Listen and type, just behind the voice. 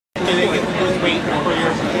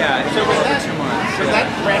Yeah, so was that 2 months. Was that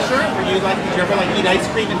pressure? Were you like, did you ever like eat ice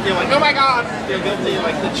cream and feel like, oh my god, feel guilty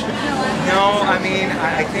like the? No, I mean,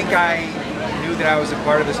 I think I knew that I was a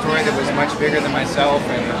part of the story that was much bigger than myself,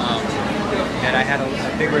 and that I had a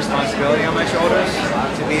big responsibility on my shoulders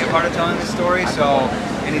to be a part of telling the story. So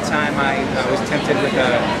anytime I was tempted with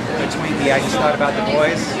a Twinkie, I just thought about the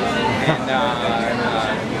boys and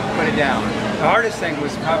put it down. The hardest thing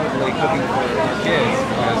was probably cooking for your kids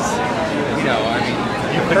because, you know, I mean,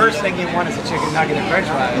 the first thing you want is a chicken nugget and french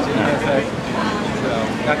fries, you know. So,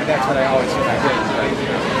 not that that's what I always do my kids, but,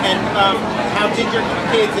 you know. And how did your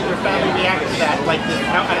kids and your family react to that? Like,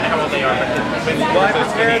 I don't know how old they are, but well, I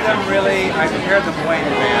prepared them way in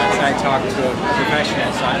advance. I talked to a professional,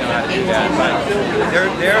 so I know how to do that. But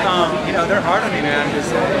they're hard on me, man,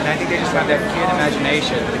 and I think they just have that kid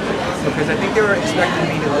imagination. Because I think they were expecting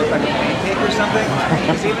me to look like a pancake or something.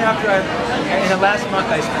 Because even after in the last month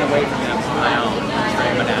I spent away from them on my own. It's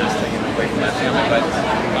very monastic, away from my family. But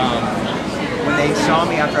when they saw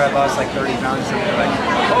me after I lost like 30 pounds, they were like,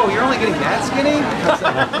 "Oh, you're only getting that skinny?" I was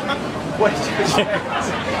like, what did you say?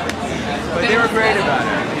 But they were great about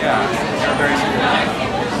it. Yeah, they're very supportive.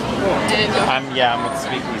 Cool. I'm with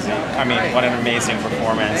Speakeasy. I mean, what an amazing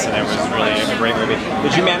performance, and it was really a great movie.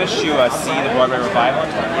 Did you manage to see the Broadway revival?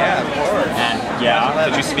 Yeah, of course. And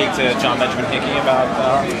did you speak to John Benjamin Hickey about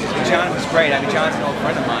John was great. I mean, John's an old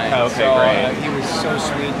friend of mine. Oh, okay, so, great. He was so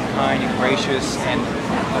sweet and kind and gracious, and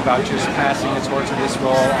about just passing the torch of this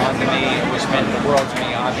role on to me, which meant the world to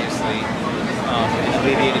me, obviously. And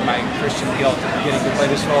alleviated my Christian guilt of getting to play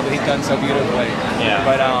this role that he'd done so beautifully. Yeah.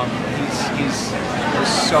 But he's was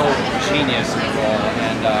so genius in the role,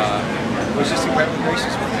 and was just incredibly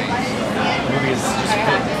gracious with me. The movie is just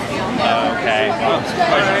fit. Okay. Well, it's a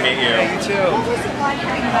pleasure to meet you. Yeah, you too.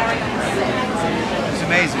 It was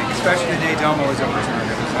amazing, especially the day Domo was overturned.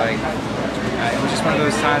 It was like, it was just one of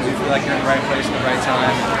those times you feel like you're in the right place at the right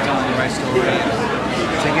time, telling the right story.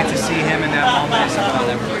 And to get to see him in that moment is something I'll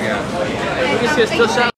never forget.